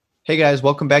Hey guys,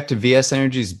 welcome back to VS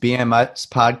Energy's BMS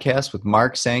podcast with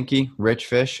Mark Sankey, Rich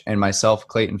Fish, and myself,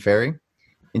 Clayton Ferry.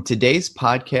 In today's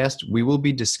podcast, we will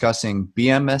be discussing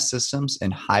BMS systems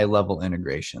and high-level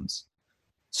integrations.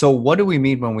 So what do we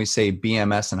mean when we say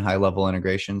BMS and high-level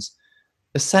integrations?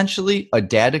 Essentially, a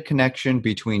data connection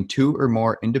between two or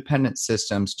more independent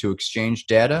systems to exchange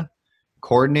data,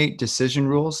 coordinate decision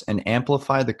rules, and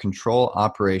amplify the control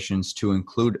operations to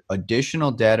include additional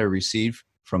data received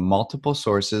from multiple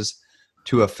sources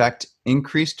to affect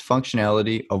increased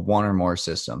functionality of one or more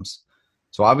systems.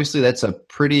 So obviously that's a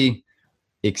pretty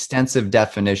extensive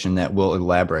definition that we'll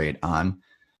elaborate on.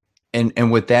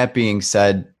 And with that being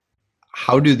said,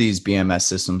 how do these BMS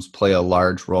systems play a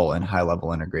large role in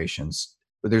high-level integrations?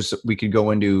 We could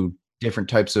go into different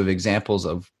types of examples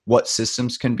of what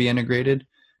systems can be integrated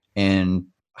and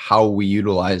how we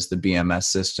utilize the BMS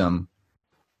system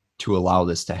to allow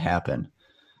this to happen.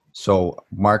 So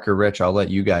Mark or Rich, I'll let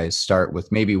you guys start with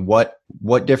maybe what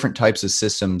different types of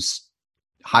systems,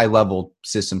 high-level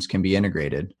systems, can be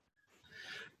integrated.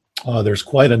 There's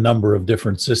quite a number of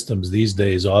different systems these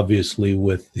days, obviously,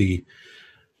 with the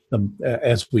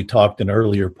as we talked in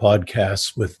earlier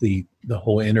podcasts, with the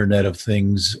whole Internet of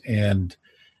Things and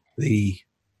the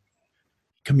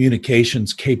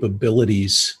communications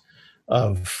capabilities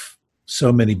of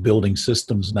so many building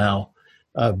systems now.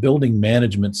 Building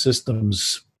management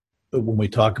systems, when we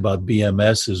talk about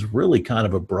BMS, is really kind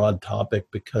of a broad topic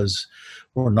because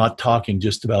we're not talking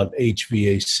just about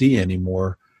HVAC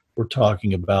anymore. We're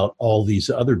talking about all these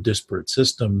other disparate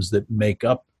systems that make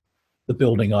up the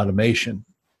building automation.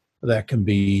 That can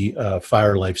be a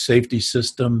fire life safety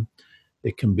system.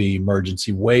 It can be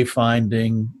emergency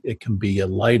wayfinding. It can be a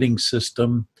lighting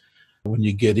system. When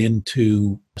you get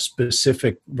into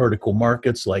specific vertical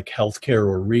markets like healthcare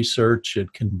or research,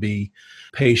 it can be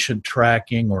patient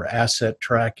tracking or asset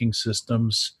tracking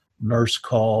systems, nurse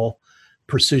call,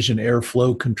 precision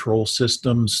airflow control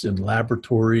systems in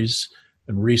laboratories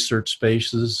and research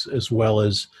spaces, as well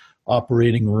as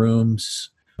operating rooms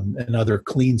and other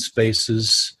clean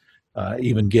spaces,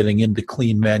 even getting into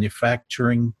clean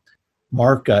manufacturing.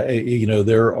 Mark,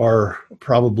 there are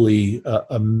probably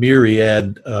a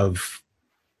myriad of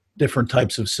different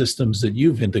types of systems that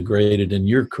you've integrated in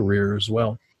your career as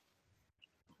well.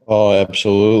 Oh,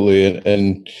 absolutely.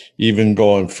 And even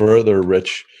going further,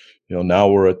 Rich, now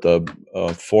we're at the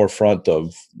forefront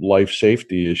of life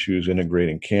safety issues,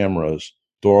 integrating cameras,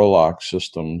 door lock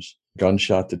systems,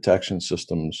 gunshot detection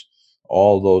systems,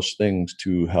 all those things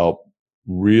to help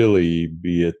really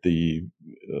be at the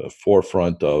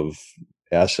forefront of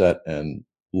asset and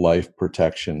life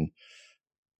protection,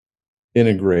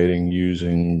 integrating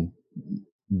using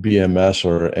BMS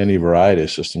or any variety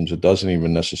of systems. It doesn't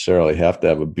even necessarily have to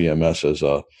have a BMS as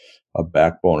a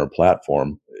backbone or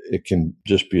platform. It can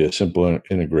just be a simple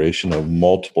integration of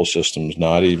multiple systems,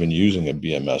 not even using a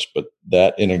BMS. But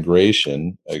that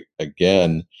integration,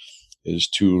 again, is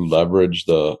to leverage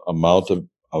the amount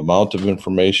of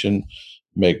information,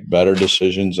 make better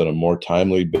decisions on a more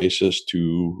timely basis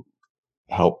to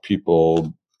help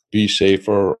people be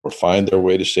safer or find their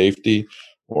way to safety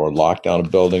or lock down a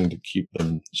building to keep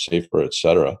them safer, et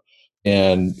cetera.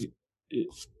 And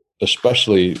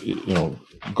especially,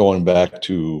 going back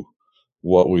to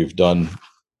what we've done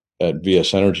at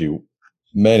VS Energy,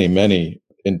 many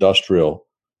industrial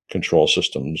control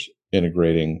systems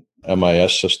integrating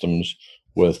MIS systems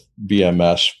with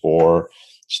BMS for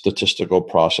statistical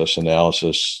process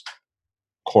analysis,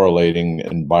 correlating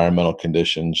environmental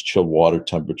conditions, chilled water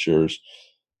temperatures,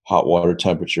 hot water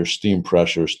temperatures, steam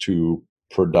pressures to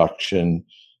production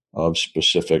of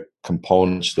specific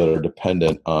components that are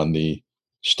dependent on the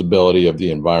stability of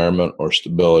the environment or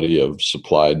stability of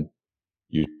supplied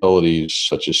utilities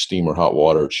such as steam or hot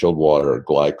water, chilled water, or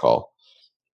glycol.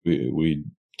 We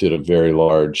did a very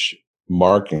large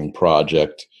marking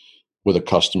project with a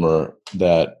customer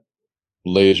that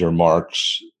laser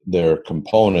marks their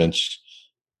components,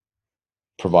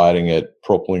 providing it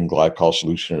propylene glycol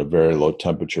solution at a very low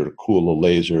temperature to cool the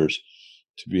lasers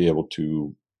to be able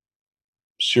to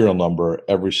serial number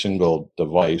every single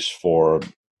device for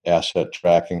asset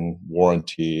tracking,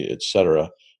 warranty, et cetera,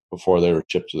 before they were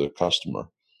shipped to the customer.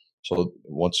 So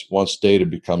once data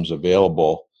becomes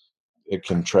available, it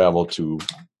can travel to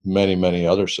many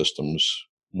other systems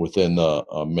within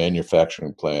a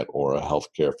manufacturing plant or a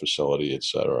healthcare facility, et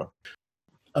cetera.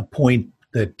 A point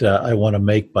that I want to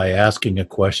make by asking a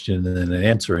question and then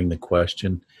answering the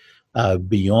question,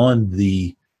 beyond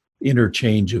the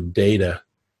interchange of data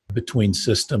between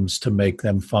systems to make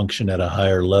them function at a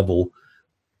higher level,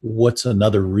 what's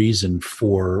another reason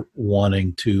for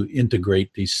wanting to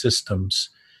integrate these systems?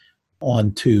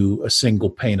 onto a single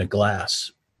pane of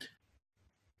glass.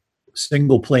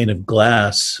 Single pane of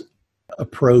glass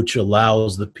approach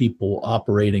allows the people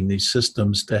operating these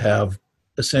systems to have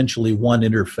essentially one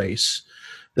interface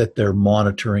that they're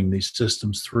monitoring these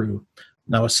systems through.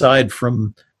 Now, aside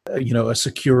from a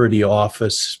security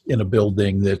office in a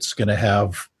building that's going to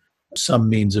have some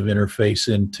means of interface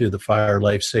into the fire,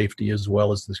 life safety, as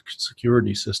well as the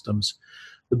security systems,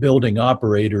 the building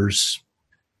operators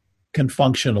can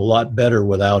function a lot better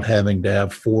without having to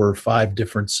have 4 or 5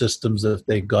 different systems that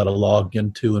they've got to log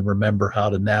into and remember how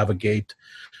to navigate.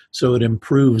 So it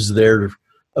improves their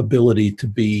ability to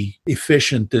be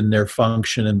efficient in their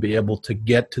function and be able to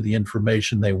get to the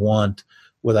information they want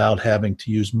without having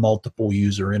to use multiple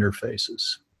user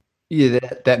interfaces. Yeah,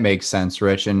 that makes sense,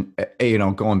 Rich. And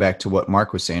going back to what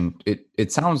Mark was saying,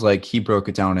 it sounds like he broke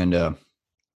it down into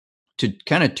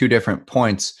kind of 2 different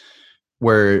points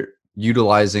where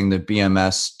utilizing the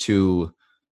BMS to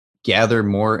gather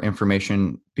more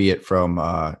information, be it from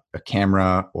a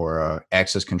camera or a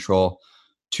access control,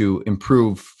 to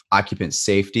improve occupant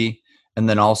safety, and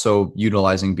then also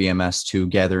utilizing BMS to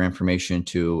gather information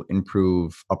to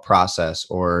improve a process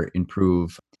or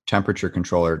improve temperature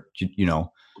control, or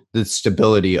the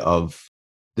stability of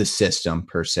the system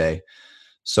per se.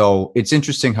 So it's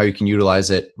interesting how you can utilize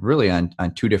it really on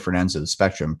 2 different ends of the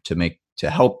spectrum to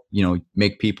help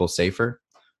make people safer,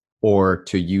 or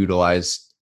to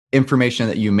utilize information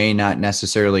that you may not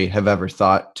necessarily have ever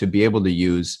thought to be able to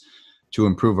use to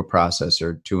improve a process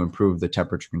or to improve the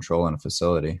temperature control in a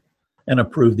facility. And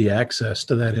improve the access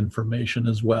to that information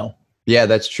as well. Yeah,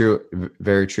 that's true.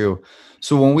 Very true.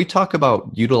 So when we talk about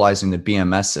utilizing the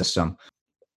BMS system,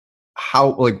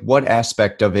 what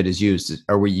aspect of it is used?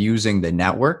 Are we using the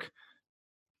network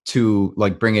to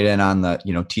bring it in on the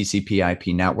TCP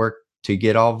IP network to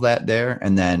get all of that there,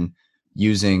 and then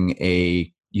using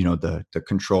the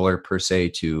controller per se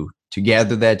to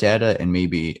gather that data and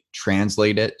maybe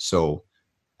translate it so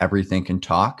everything can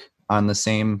talk on the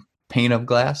same pane of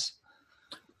glass?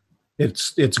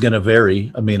 It's going to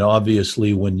vary. I mean,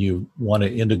 obviously, when you want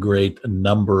to integrate a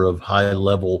number of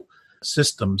high-level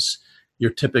systems, you're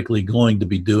typically going to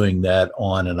be doing that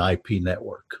on an IP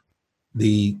network.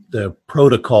 The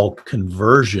protocol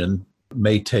conversion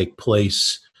may take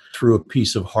place through a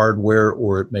piece of hardware,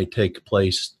 or it may take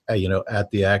place, at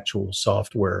the actual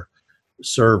software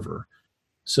server.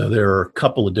 So there are a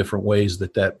couple of different ways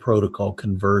that protocol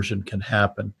conversion can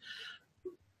happen.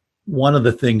 One of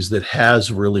the things that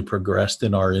has really progressed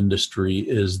in our industry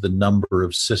is the number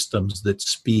of systems that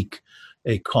speak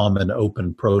a common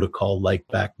open protocol like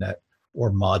BACnet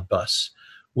or Modbus,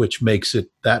 which makes it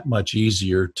that much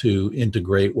easier to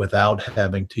integrate without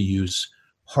having to use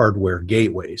hardware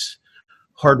gateways.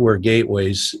 Hardware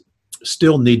gateways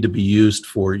still need to be used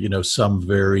for, some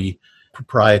very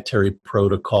proprietary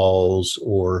protocols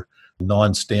or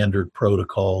non-standard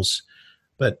protocols.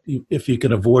 But if you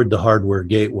can avoid the hardware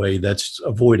gateway, that's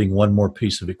avoiding one more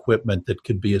piece of equipment that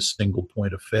could be a single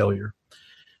point of failure.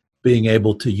 Being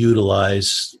able to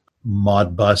utilize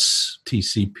Modbus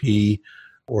TCP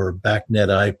or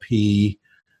BACnet IP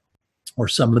or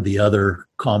some of the other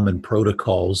common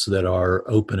protocols that are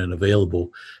open and available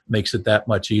makes it that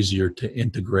much easier to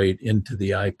integrate into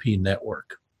the IP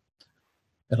network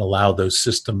and allow those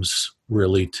systems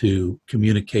really to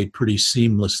communicate pretty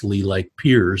seamlessly like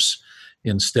peers,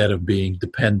 instead of being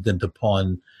dependent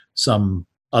upon some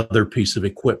other piece of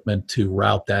equipment to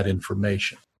route that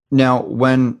information. Now,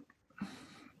 when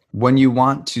you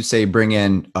want to, say, bring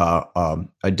in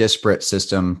a disparate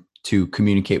system to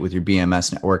communicate with your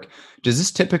BMS network, does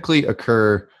this typically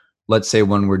occur, let's say,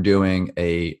 when we're doing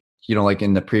like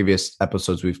in the previous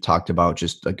episodes we've talked about,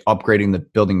 just like upgrading the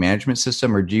building management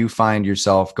system? Or do you find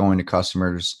yourself going to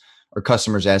customers, or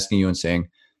customers asking you and saying,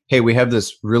 hey, we have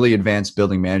this really advanced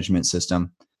building management system,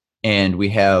 and we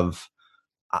have,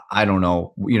 I don't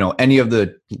know, any of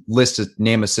the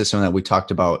name a system that we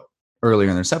talked about earlier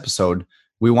in this episode,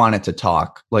 we want it to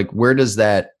talk. Like, where does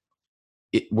that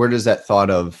thought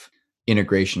of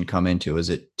integration come into? Is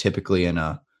it typically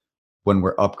when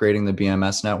we're upgrading the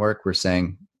BMS network, we're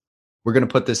saying, we're going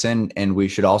to put this in and we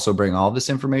should also bring all this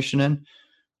information in?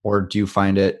 Or do you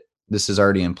find this is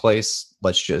already in place,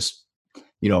 let's just,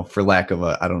 for lack of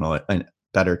a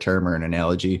better term or an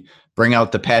analogy, bring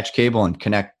out the patch cable and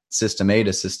connect system A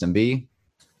to system B?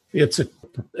 It's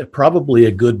probably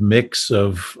a good mix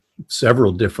of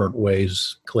several different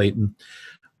ways, Clayton.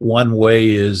 One way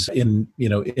is in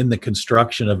the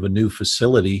construction of a new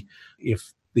facility,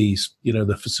 if the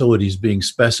facility is being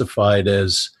specified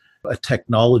as a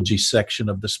technology section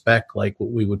of the spec, like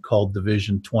what we would call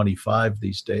Division 25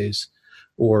 these days,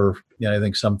 or I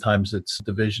think sometimes it's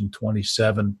Division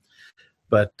 27.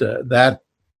 But that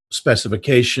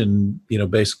specification,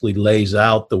 basically lays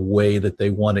out the way that they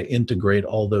want to integrate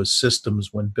all those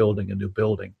systems when building a new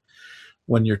building.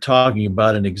 When you're talking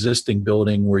about an existing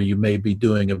building where you may be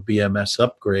doing a BMS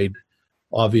upgrade,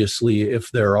 obviously,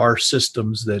 if there are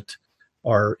systems that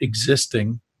are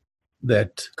existing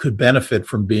that could benefit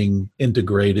from being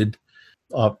integrated,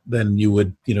 then you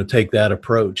would, take that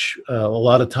approach. A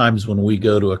lot of times when we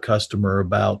go to a customer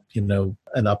about,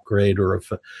 an upgrade or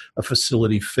a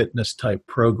facility fitness type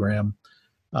program,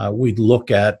 we'd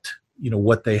look at,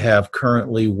 what they have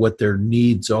currently, what their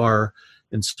needs are.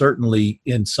 And certainly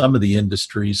in some of the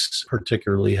industries,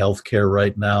 particularly healthcare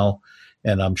right now,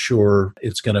 and I'm sure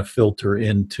it's going to filter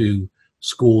into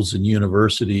schools and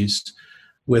universities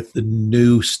with the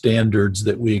new standards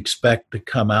that we expect to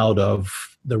come out of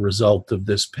the result of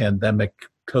this pandemic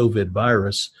COVID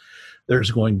virus,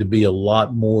 there's going to be a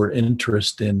lot more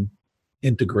interest in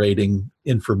integrating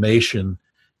information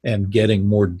and getting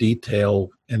more detail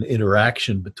and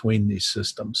interaction between these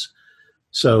systems.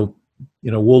 So,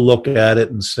 we'll look at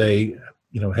it and say,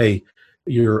 hey,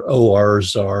 your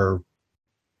ORs are,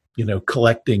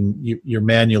 you're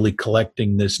manually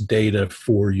collecting this data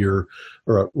for your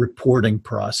reporting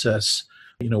process.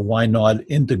 Why not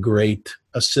integrate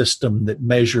a system that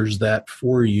measures that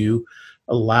for you,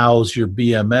 allows your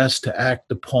BMS to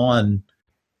act upon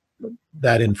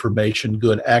that information,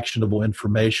 good actionable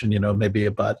information, maybe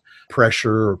about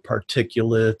pressure or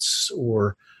particulates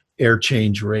or air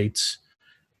change rates,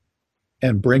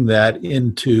 and bring that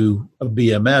into a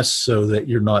BMS so that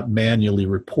you're not manually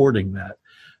reporting that.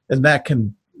 And that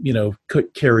can,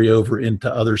 could carry over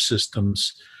into other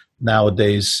systems.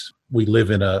 Nowadays, we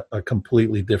live in a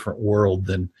completely different world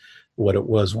than what it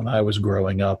was when I was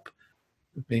growing up.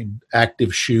 I mean,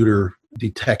 active shooter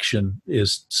detection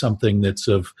is something that's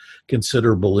of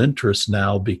considerable interest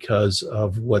now because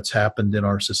of what's happened in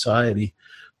our society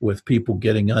with people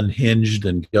getting unhinged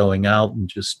and going out and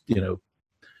just,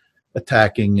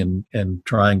 attacking and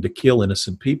trying to kill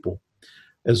innocent people,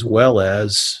 as well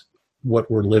as what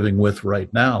we're living with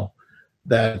right now.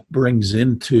 That brings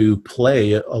into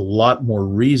play a lot more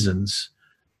reasons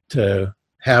to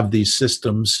have these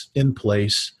systems in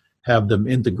place, have them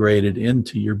integrated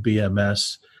into your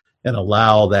BMS, and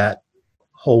allow that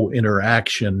whole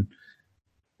interaction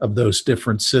of those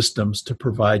different systems to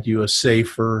provide you a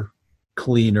safer,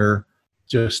 cleaner,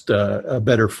 just a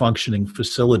better functioning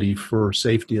facility for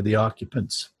safety of the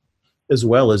occupants, as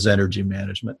well as energy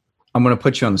management. I'm going to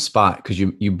put you on the spot because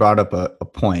you brought up a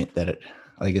point that,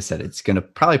 like I said, it's going to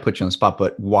probably put you on the spot,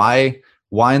 but why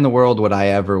in the world would I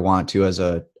ever want to, as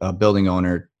a building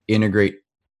owner, integrate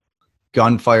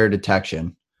gunfire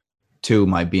detection to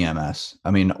my BMS?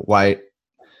 I mean, why?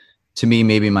 To me,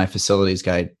 maybe my facilities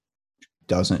guy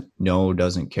doesn't know,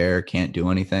 doesn't care, can't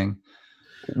do anything.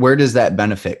 Where does that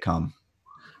benefit come?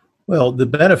 Well, the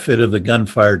benefit of the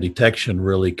gunfire detection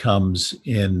really comes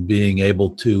in being able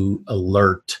to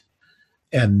alert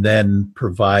and then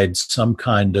provide some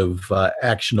kind of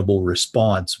actionable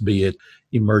response, be it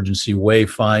emergency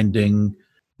wayfinding,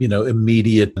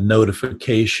 immediate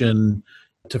notification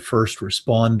to first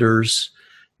responders.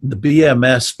 The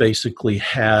BMS basically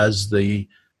has the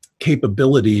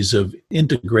capabilities of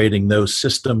integrating those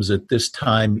systems at this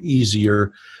time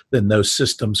easier than those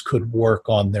systems could work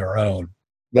on their own.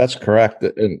 That's correct.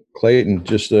 And Clayton,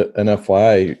 just an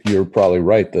FYI, you're probably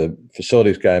right. The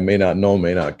facilities guy may not know,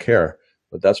 may not care,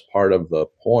 but that's part of the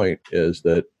point, is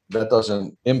that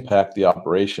doesn't impact the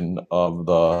operation of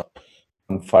the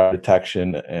fire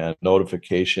detection and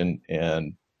notification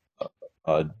and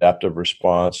adaptive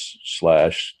response /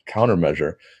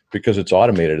 countermeasure, because it's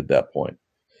automated at that point.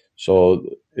 So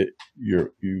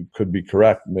you could be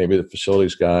correct. Maybe the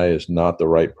facilities guy is not the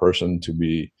right person to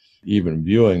be even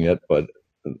viewing it, but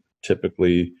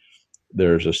typically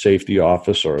there's a safety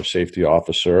office or a safety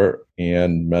officer,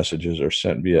 and messages are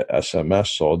sent via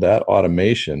SMS. So that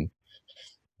automation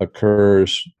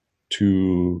occurs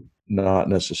to not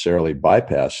necessarily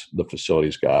bypass the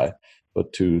facilities guy,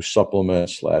 but to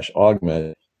supplement /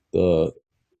 augment the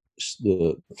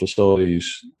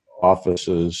facilities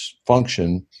office's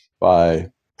function by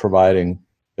providing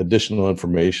additional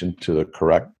information to the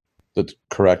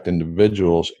correct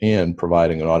individuals and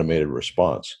providing an automated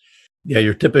response. Yeah,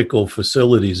 your typical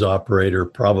facilities operator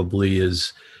probably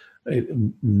is,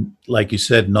 like you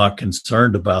said, not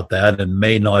concerned about that and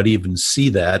may not even see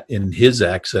that in his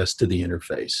access to the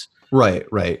interface.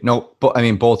 Right. No, but I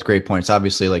mean, both great points.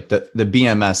 Obviously, like the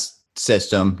BMS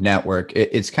system network,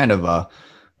 it's kind of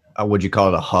would you call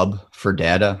it a hub for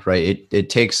data, right? It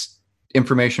takes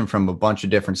information from a bunch of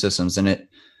different systems, and it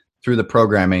through the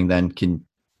programming then can,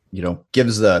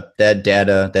 gives that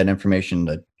data, that information,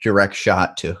 a direct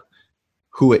shot to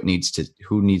who needs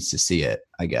to see it,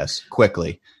 I guess,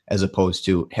 quickly, as opposed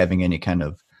to having any kind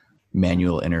of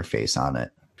manual interface on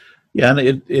it. Yeah,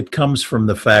 and it comes from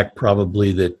the fact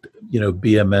probably that,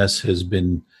 BMS has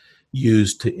been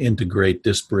used to integrate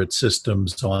disparate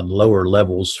systems on lower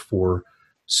levels for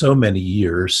so many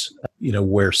years,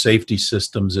 where safety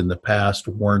systems in the past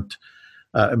weren't,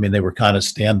 they were kind of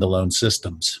standalone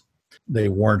systems. They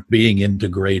weren't being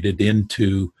integrated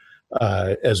into,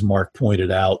 as Mark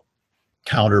pointed out,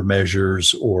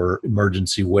 countermeasures or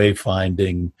emergency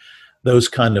wayfinding, those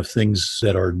kind of things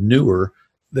that are newer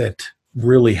that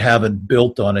really haven't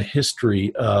built on a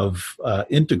history of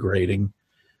integrating,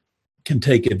 can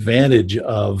take advantage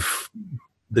of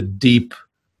the deep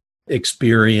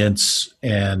experience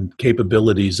and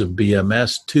capabilities of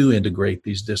BMS to integrate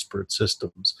these disparate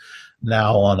systems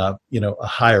now on a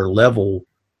higher level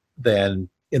than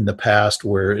in the past,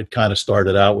 where it kind of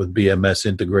started out with BMS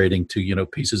integrating to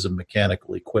pieces of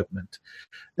mechanical equipment,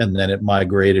 and then it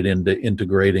migrated into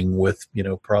integrating with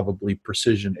probably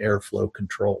precision airflow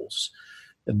controls,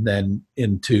 and then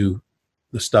into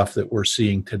the stuff that we're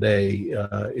seeing today,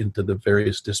 into the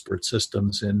various disparate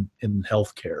systems in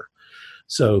healthcare.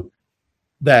 So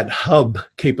that hub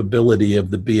capability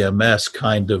of the BMS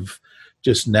kind of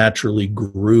just naturally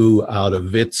grew out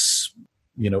of its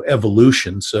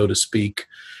evolution, so to speak,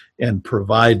 and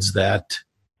provides that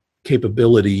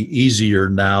capability easier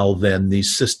now than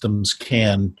these systems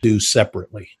can do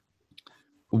separately.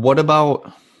 What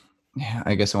about,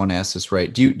 I guess I want to ask this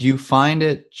right. Do you find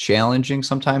it challenging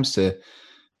sometimes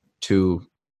to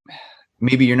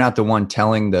maybe you're not the one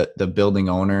telling the building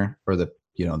owner or the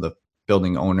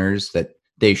building owners that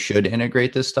they should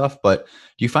integrate this stuff, but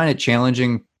do you find it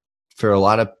challenging for a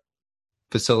lot of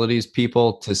facilities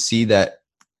people to see that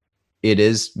it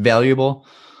is valuable?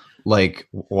 Like,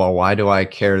 well, why do I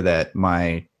care that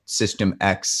my system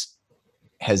X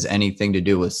has anything to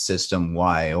do with system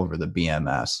Y over the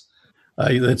BMS?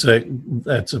 That's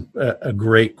a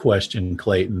great question,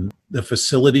 Clayton. The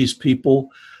facilities people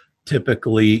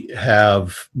typically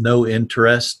have no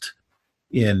interest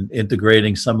in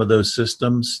integrating some of those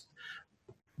systems.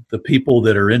 The people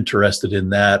that are interested in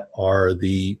that are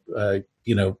the,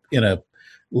 in a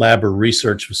lab or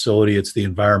research facility, it's the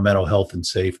environmental health and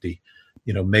safety.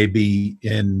 Maybe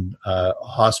in a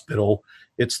hospital,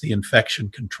 it's the infection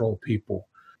control people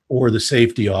or the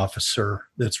safety officer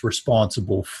that's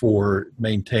responsible for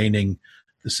maintaining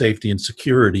the safety and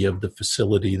security of the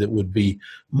facility, that would be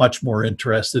much more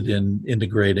interested in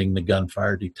integrating the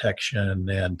gunfire detection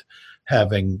and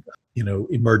having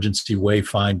emergency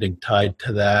wayfinding tied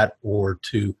to that, or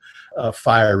to a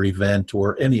fire event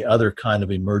or any other kind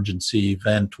of emergency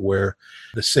event where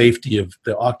the safety of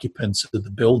the occupants of the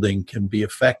building can be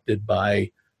affected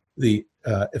by the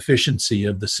efficiency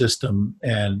of the system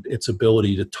and its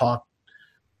ability to talk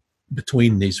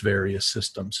between these various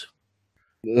systems.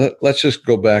 Let's just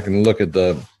go back and look at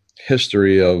the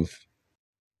history of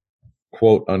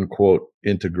quote unquote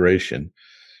integration.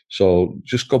 So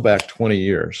just go back 20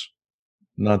 years,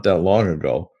 not that long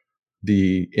ago.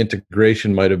 The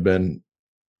integration might have been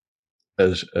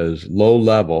as low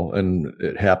level, and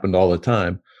it happened all the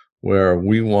time, where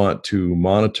we want to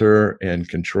monitor and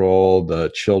control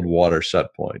the chilled water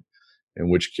set point, in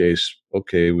which case,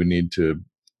 okay, we need to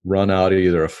run out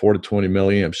either a 4 to 20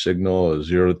 milliamp signal, a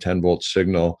 0 to 10 volt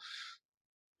signal,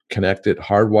 connect it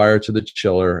hardwire to the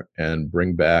chiller, and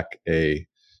bring back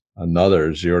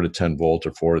another 0 to 10 volt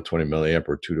or 4 to 20 milliamp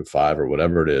or 2 to 5 or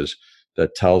whatever it is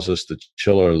that tells us the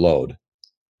chiller load.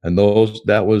 And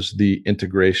that was the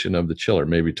integration of the chiller,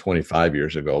 maybe 25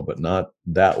 years ago, but not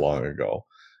that long ago.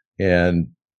 And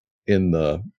in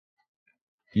the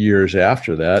years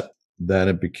after that, then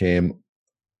it became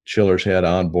chillers had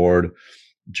onboard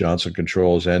Johnson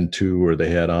Controls N2, or they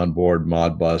had onboard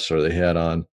Modbus, or they had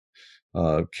on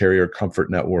Carrier Comfort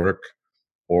Network,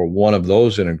 or one of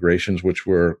those integrations, which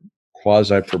were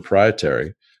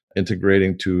quasi-proprietary,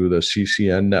 integrating to the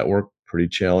CCN network, pretty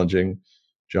challenging.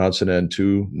 Johnson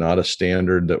N2, not a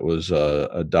standard that was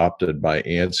adopted by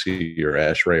ANSI or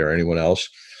ASHRAE or anyone else.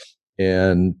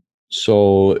 And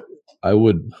so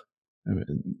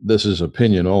this is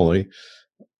opinion only,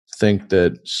 think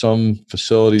that some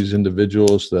facilities,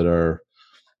 individuals that are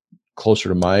closer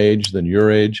to my age than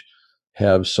your age,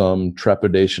 have some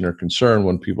trepidation or concern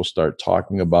when people start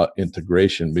talking about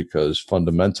integration, because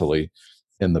fundamentally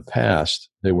in the past,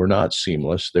 they were not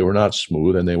seamless, they were not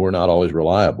smooth, and they were not always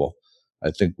reliable.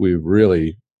 I think we've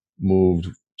really moved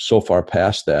so far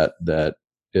past that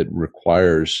it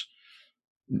requires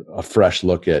a fresh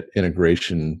look at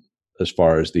integration as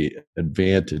far as the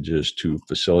advantages to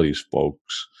facilities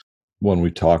folks when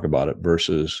we talk about it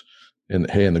versus in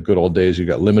the good old days, you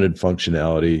got limited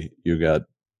functionality, you got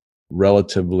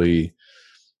relatively,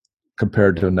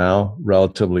 compared to now,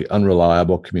 relatively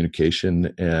unreliable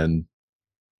communication. And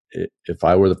if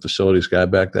I were the facilities guy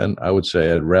back then, I would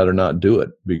say I'd rather not do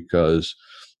it because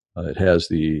it has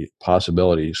the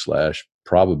possibility /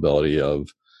 probability of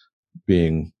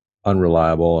being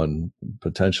unreliable and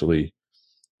potentially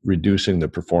reducing the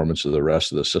performance of the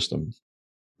rest of the system.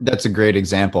 That's a great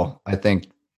example. I think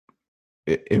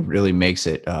it really makes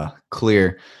it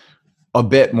clear a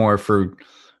bit more for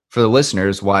the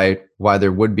listeners why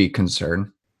there would be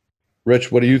concern.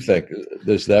 Rich, what do you think?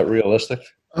 Is that realistic?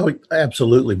 Oh,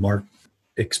 absolutely, Mark.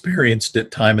 Experienced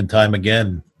it time and time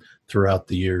again throughout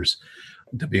the years.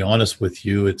 To be honest with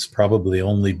you, it's probably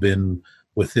only been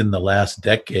within the last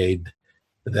decade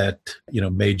that,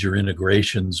 major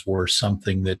integrations were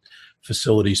something that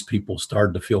facilities people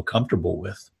started to feel comfortable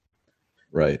with.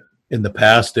 Right. In the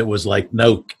past, it was like,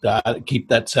 no, keep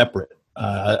that separate.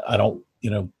 I don't,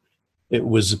 it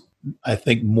was, I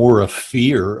think, more a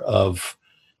fear of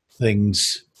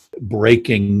things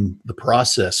breaking the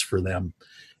process for them.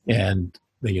 And,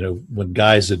 when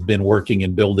guys had been working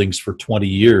in buildings for 20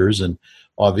 years, and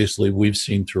obviously we've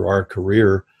seen through our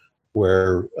career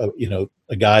where,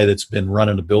 a guy that's been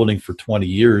running a building for 20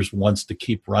 years wants to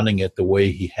keep running it the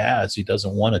way he has. He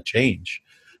doesn't want to change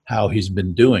how he's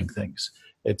been doing things.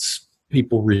 It's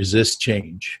people resist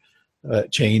change.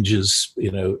 Change is,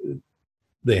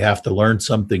 they have to learn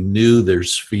something new.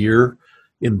 There's fear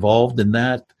involved in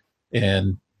that.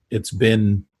 And it's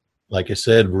been, like I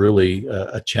said, really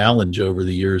a challenge over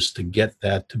the years to get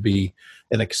that to be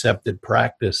an accepted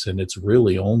practice. And it's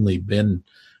really only been,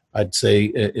 I'd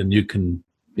say, and you can,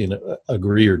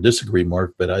 agree or disagree,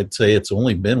 Mark, but I'd say it's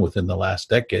only been within the last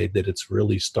decade that it's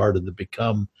really started to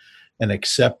become an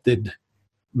accepted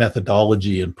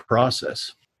methodology and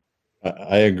process.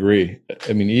 I agree.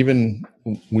 I mean, even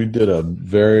we did a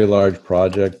very large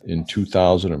project in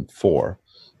 2004.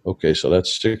 Okay, so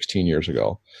that's 16 years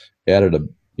ago. Added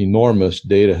an enormous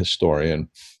data historian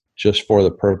just for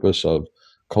the purpose of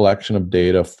collection of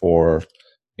data for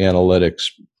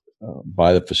analytics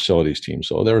by the facilities team.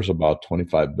 So there was about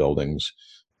 25 buildings,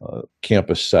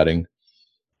 campus setting.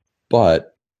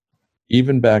 But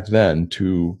even back then,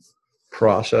 to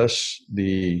process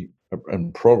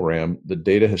and program the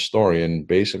data historian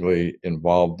basically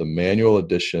involved the manual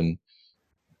addition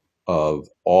of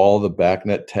all the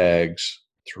BACnet tags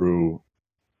through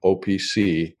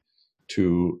OPC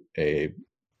to a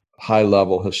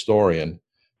high-level historian.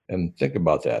 And think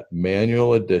about that,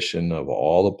 manual addition of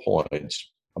all the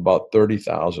points, about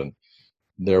 30,000.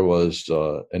 There was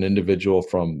an individual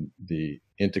from the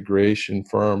integration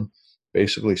firm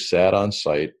basically sat on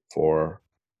site for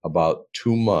about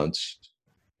 2 months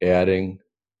adding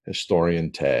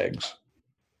historian tags.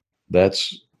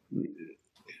 That's,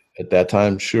 at that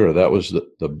time, sure, that was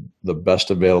the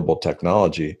best available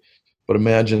technology. But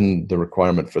imagine the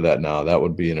requirement for that now. That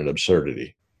would be an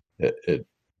absurdity. It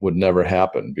would never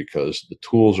happen because the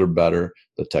tools are better,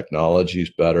 the technology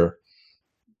is better.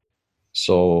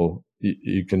 So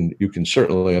you can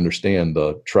certainly understand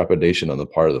the trepidation on the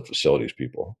part of the facilities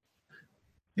people.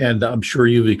 And I'm sure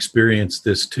you've experienced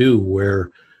this too,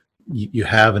 where you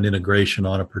have an integration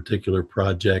on a particular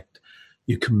project,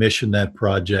 you commission that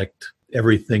project,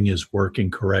 everything is working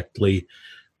correctly.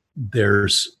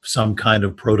 There's some kind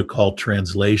of protocol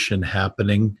translation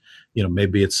happening.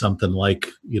 Maybe it's something like,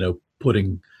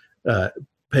 putting,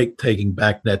 taking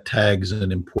BACnet tags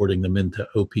and importing them into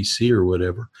OPC or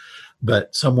whatever.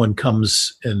 But someone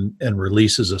comes and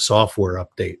releases a software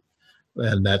update,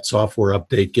 and that software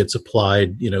update gets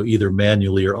applied, either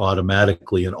manually or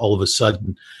automatically, and all of a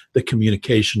sudden the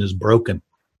communication is broken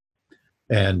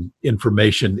and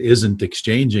information isn't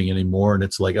exchanging anymore. And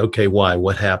it's like, okay, why?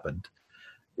 What happened?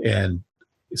 And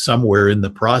somewhere in the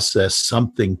process,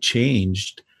 something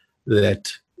changed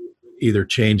that either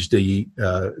changed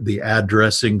the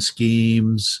addressing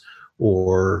schemes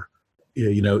or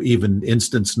even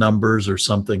instance numbers or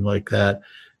something like that.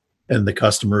 And the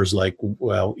customer is like,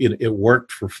 well, it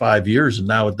worked for 5 years and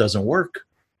now it doesn't work.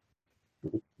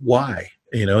 Why?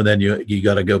 And then you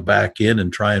got to go back in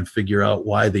and try and figure out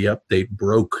why the update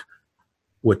broke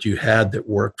what you had that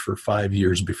worked for 5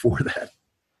 years before that.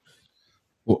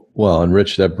 Well, and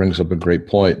Rich, that brings up a great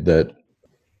point that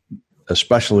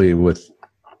especially with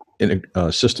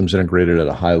systems integrated at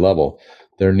a high level,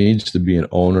 there needs to be an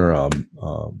owner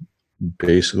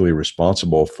basically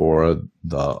responsible for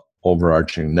the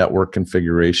overarching network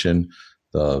configuration,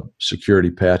 the security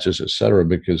patches, et cetera,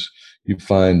 because you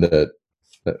find that,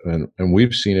 and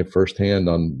we've seen it firsthand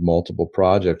on multiple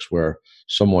projects where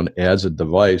someone adds a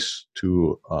device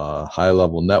to a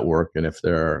high-level network, and if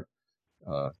there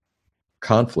are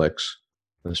conflicts,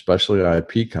 especially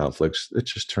IP conflicts, it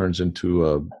just turns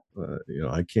into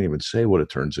I can't even say what it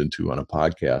turns into on a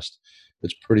podcast.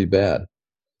 It's pretty bad.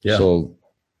 Yeah. So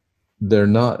they're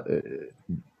not,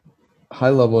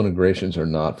 high-level integrations are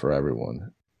not for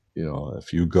everyone.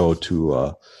 If you go to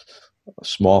a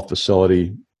small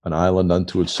facility, an island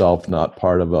unto itself, not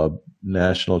part of a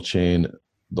national chain,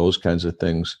 those kinds of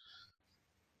things,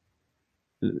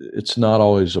 it's not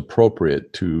always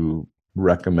appropriate to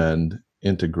recommend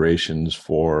integrations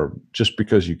for just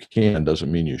because you can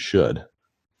doesn't mean you should.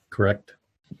 Correct.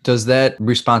 Does that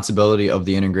responsibility of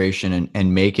the integration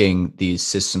and making these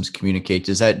systems communicate,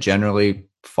 does that generally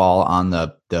fall on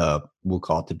the we'll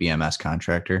call it the BMS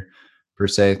contractor per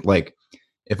se? Like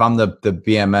if I'm the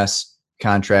BMS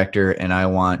contractor and I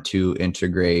want to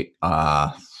integrate,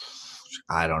 I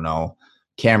don't know,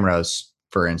 cameras,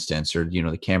 for instance, or,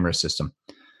 the camera system.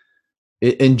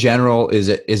 In general, is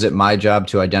it my job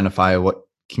to identify what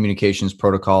communications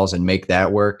protocols and make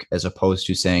that work, as opposed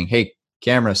to saying, hey,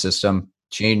 camera system,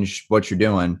 change what you're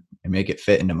doing and make it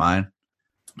fit into mine?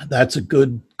 That's a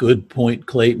good point,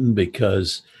 Clayton,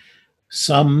 because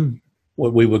some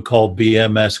what we would call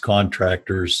BMS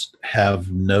contractors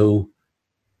have no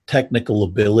technical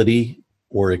ability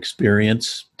or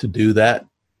experience to do that.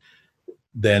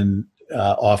 Then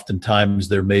oftentimes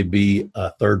there may be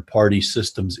a third-party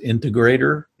systems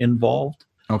integrator involved.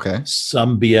 Okay.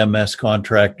 Some BMS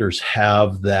contractors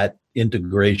have that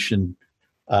integration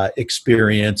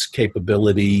experience,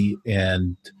 capability,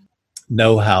 and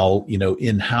know-how,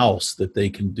 in-house that they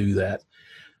can do that.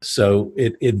 So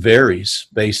it varies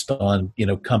based on,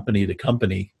 company to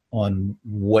company on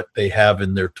what they have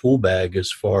in their tool bag as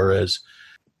far as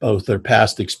both their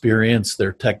past experience,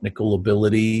 their technical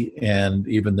ability, and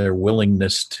even their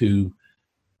willingness to,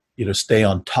 stay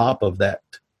on top of that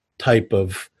type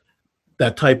of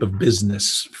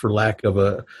business, for lack of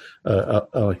a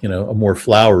more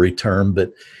flowery term.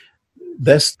 But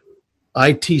this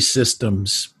IT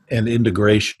systems and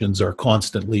integrations are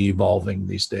constantly evolving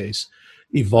these days,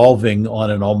 evolving on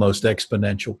an almost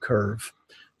exponential curve.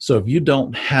 So if you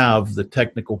don't have the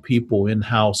technical people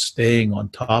in-house staying on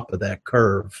top of that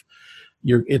curve,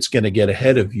 it's going to get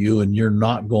ahead of you, and you're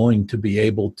not going to be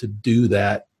able to do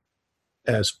that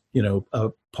as, a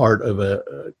part of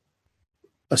a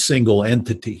single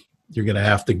entity. You're going to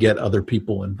have to get other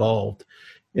people involved.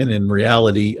 And in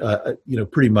reality,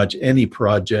 pretty much any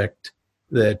project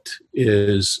that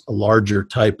is a larger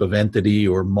type of entity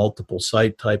or multiple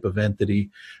site type of entity,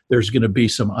 there's going to be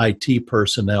some IT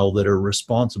personnel that are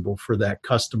responsible for that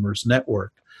customer's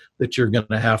network that you're going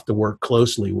to have to work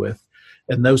closely with.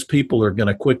 And those people are going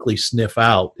to quickly sniff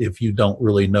out if you don't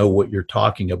really know what you're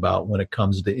talking about when it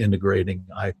comes to integrating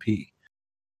IP.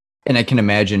 And I can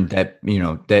imagine that,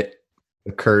 that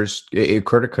it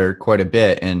could occur quite a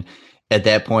bit. And at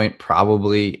that point,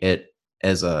 probably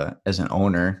as an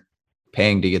owner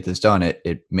paying to get this done,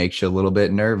 it makes you a little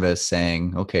bit nervous,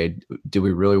 saying, okay, do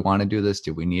we really want to do this?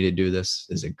 Do we need to do this?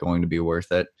 Is it going to be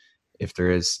worth it? If there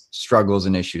is struggles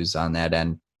and issues on that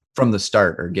end from the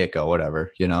start or get-go, whatever,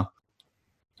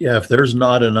 Yeah, if there's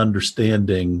not an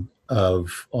understanding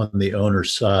of, on the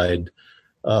owner's side,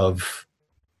 of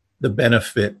the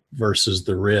benefit versus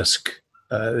the risk,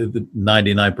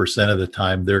 99% of the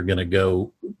time they're going to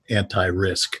go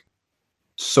anti-risk.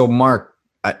 So Mark,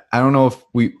 I don't know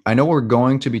I know we're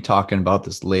going to be talking about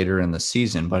this later in the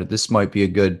season, but this might be a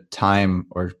good time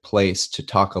or place to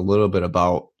talk a little bit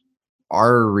about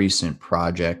our recent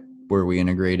project where we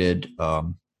integrated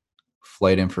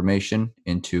flight information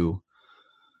into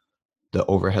the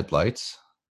overhead lights.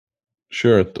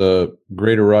 Sure. At the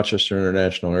Greater Rochester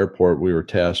International Airport, we were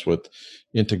tasked with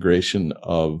integration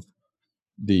of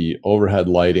the overhead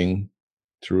lighting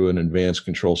through an advanced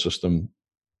control system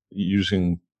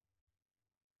using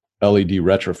LED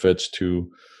retrofits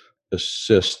to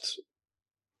assist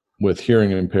with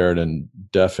hearing impaired and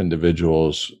deaf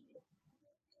individuals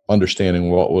understanding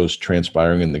what was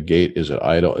transpiring in the gate. Is it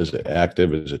idle? Is it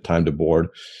active? Is it time to board?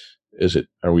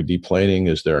 Are we deplaning?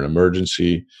 Is there an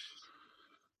emergency?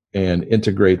 And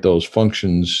integrate those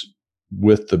functions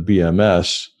with the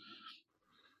BMS,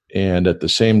 and at the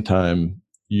same time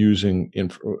using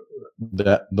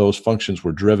those functions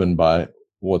were driven by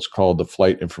what's called the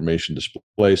Flight Information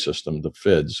Display System, the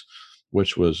FIDS,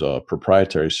 which was a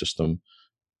proprietary system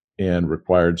and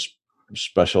required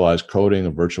specialized coding,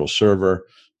 a virtual server,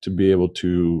 to be able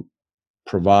to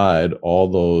provide all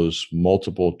those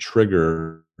multiple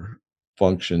trigger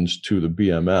functions to the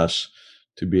BMS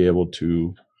to be able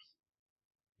to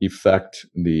effect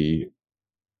the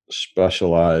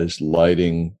specialized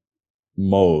lighting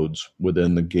modes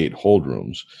within the gate hold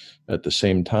rooms. At the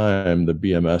same time, the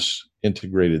BMS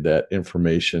integrated that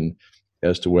information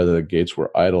as to whether the gates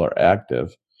were idle or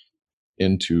active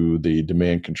into the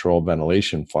demand control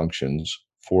ventilation functions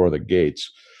for the gates.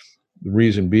 The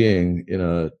reason being, in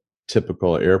a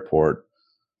typical airport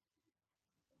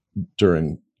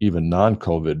during even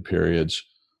non-COVID periods,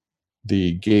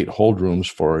 the gate hold rooms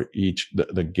for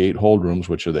the gate hold rooms,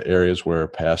 which are the areas where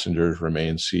passengers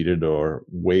remain seated or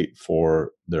wait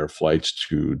for their flights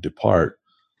to depart,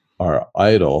 are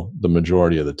idle the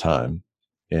majority of the time.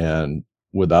 And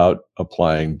without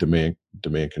applying demand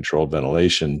controlled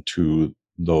ventilation to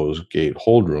those gate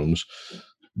hold rooms,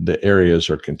 the areas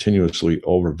are continuously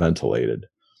overventilated.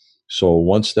 So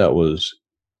once that was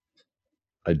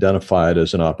identified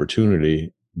as an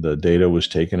opportunity, the data was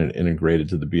taken and integrated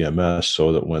to the BMS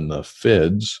so that when the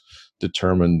FIDS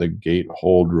determined the gate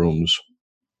hold rooms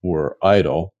were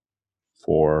idle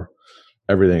for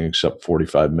everything except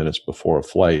 45 minutes before a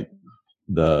flight,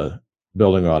 the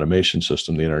building automation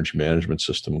system, the energy management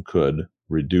system, could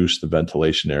reduce the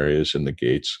ventilation areas in the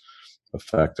gates,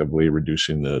 effectively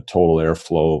reducing the total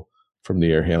airflow from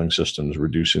the air handling systems,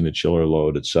 reducing the chiller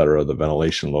load, et cetera. The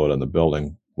ventilation load on the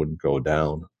building would go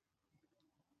down.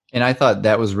 And I thought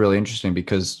that was really interesting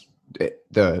because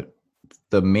the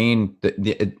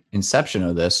inception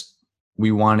of this,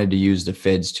 we wanted to use the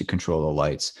FIDS to control the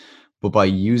lights, but by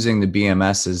using the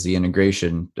BMS as the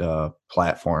integration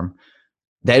platform,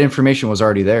 that information was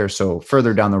already there. So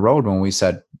further down the road, when we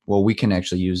said, well, we can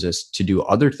actually use this to do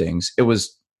other things, it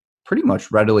was pretty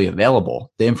much readily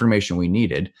available, the information we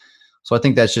needed. So I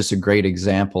think that's just a great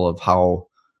example of how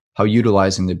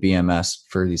utilizing the BMS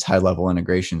for these high level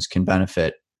integrations can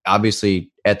benefit,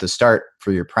 obviously at the start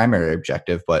for your primary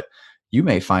objective, but you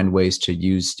may find ways to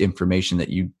use information that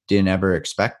you didn't ever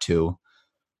expect to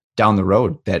down the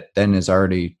road that then is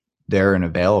already there and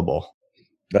available.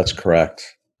 That's correct.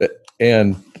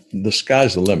 And the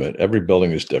sky's the limit. Every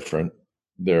building is different.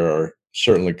 There are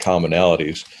certainly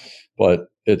commonalities, but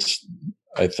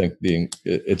I think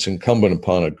it's incumbent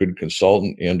upon a good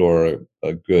consultant and or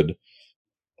a good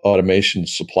automation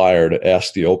supplier to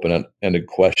ask the open-ended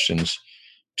questions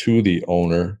to the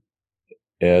owner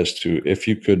as to if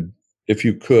you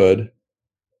could,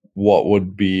 what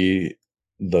would be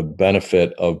the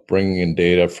benefit of bringing in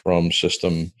data from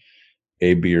system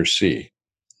A, B, or C?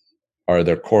 Are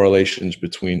there correlations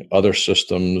between other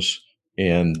systems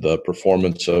and the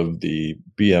performance of the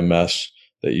BMS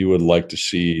that you would like to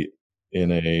see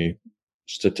in a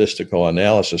statistical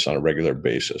analysis on a regular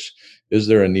basis? Is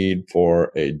there a need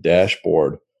for a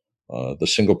dashboard, the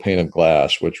single pane of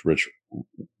glass, which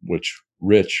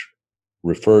Rich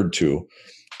referred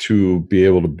to be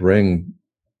able to bring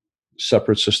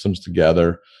separate systems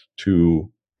together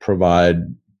to provide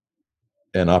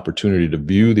an opportunity to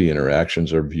view the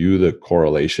interactions or view the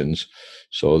correlations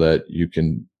so that you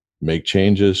can make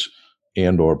changes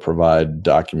and or provide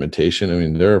documentation? I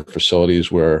mean, there are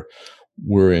facilities where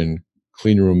we're in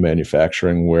clean room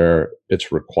manufacturing where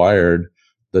it's required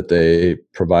that they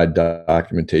provide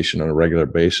documentation on a regular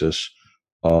basis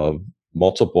of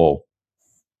multiple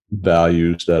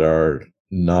values that are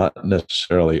not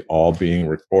necessarily all being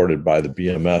recorded by the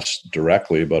BMS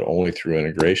directly, but only through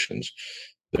integrations.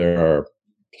 There are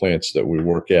plants that we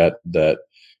work at that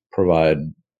provide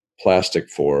plastic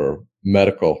for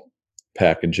medical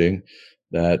packaging,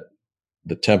 that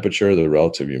the temperature, the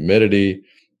relative humidity,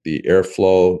 the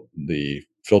airflow, the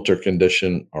filter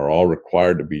condition are all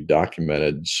required to be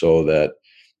documented so that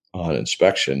on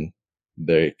inspection,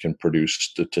 they can produce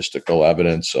statistical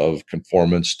evidence of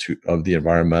conformance of the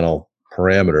environmental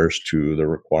parameters to the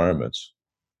requirements.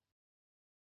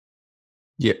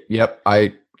 Yep.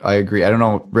 I agree. I don't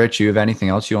know, Rich, you have anything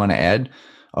else you want to add?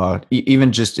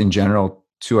 Even just in general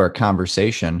to our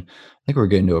conversation, I think we're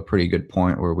getting to a pretty good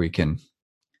point where we can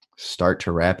start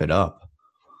to wrap it up.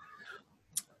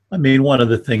 I mean, one of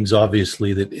the things,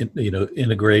 obviously, that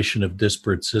integration of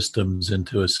disparate systems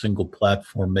into a single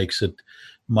platform makes it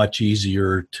much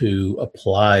easier to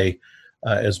apply,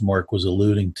 as Mark was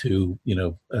alluding to,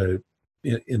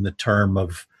 in the term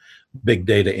of big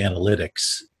data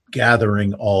analytics,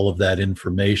 gathering all of that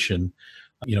information,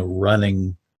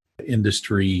 running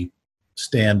industry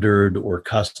standard or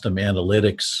custom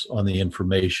analytics on the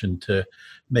information to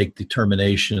make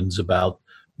determinations about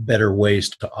better ways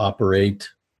to operate,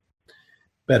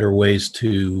 better ways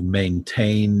to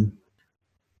maintain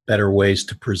better ways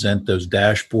to present those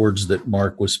dashboards that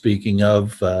Mark was speaking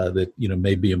of, that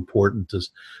may be important to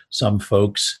some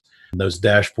folks. And those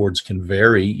dashboards can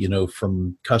vary,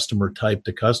 from customer type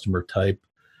to customer type,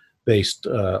 based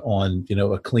on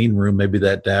a clean room. Maybe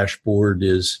that dashboard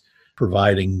is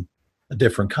providing a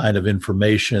different kind of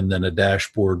information than a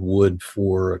dashboard would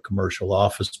for a commercial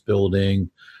office building,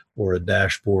 or a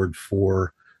dashboard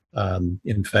for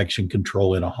infection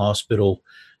control in a hospital.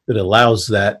 That allows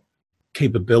that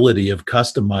capability of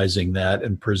customizing that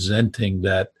and presenting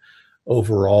that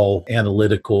overall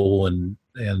analytical and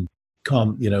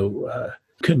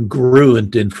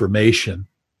congruent information,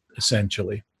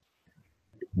 essentially.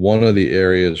 One of the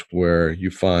areas where you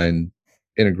find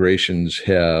integrations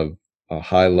have a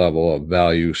high level of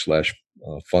value /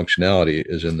 functionality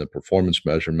is in the performance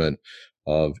measurement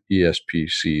of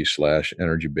ESPC /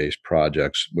 energy-based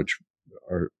projects, which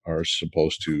are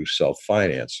supposed to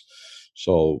self-finance.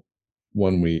 So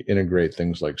when we integrate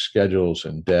things like schedules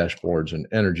and dashboards and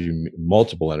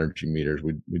multiple energy meters,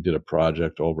 we did a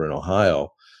project over in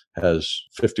Ohio, has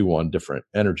 51 different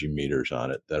energy meters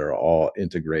on it that are all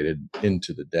integrated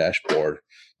into the dashboard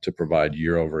to provide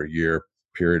year-over-year,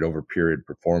 period-over-period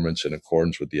performance in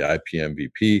accordance with the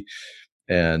IPMVP.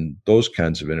 And those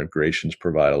kinds of integrations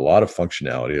provide a lot of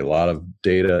functionality, a lot of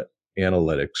data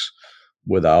analytics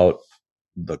without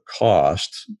the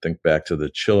cost. Think back to the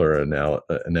chiller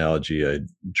analogy I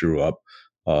drew up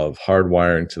of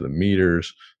hardwiring to the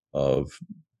meters, of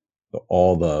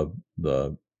all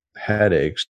the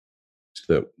headaches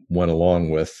that went along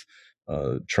with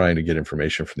trying to get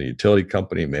information from the utility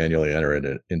company, manually enter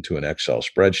it into an Excel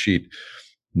spreadsheet.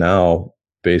 Now,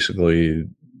 basically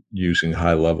using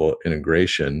high-level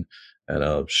integration and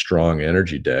a strong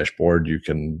energy dashboard, you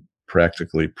can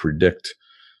practically predict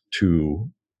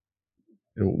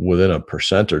within a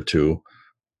 % or two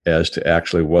as to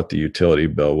actually what the utility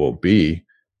bill will be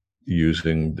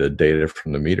using the data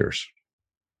from the meters.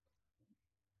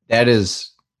 That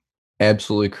is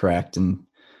absolutely correct. And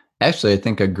actually, I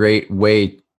think a great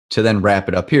way to then wrap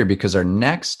it up here, because our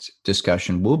next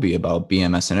discussion will be about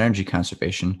BMS and energy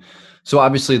conservation. So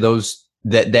obviously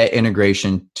that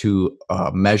integration to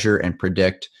measure and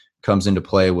predict comes into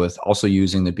play with also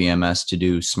using the BMS to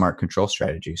do smart control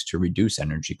strategies to reduce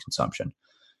energy consumption.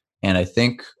 And I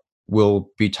think we'll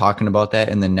be talking about that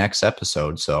in the next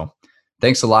episode. So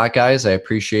thanks a lot, guys. I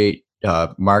appreciate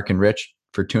Mark and Rich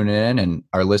for tuning in, and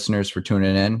our listeners for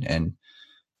tuning in and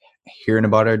hearing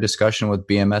about our discussion with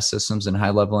BMS systems and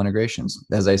high-level integrations.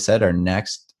 As I said, our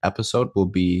next episode will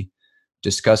be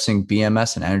discussing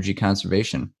BMS and energy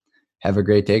conservation. Have a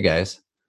great day, guys.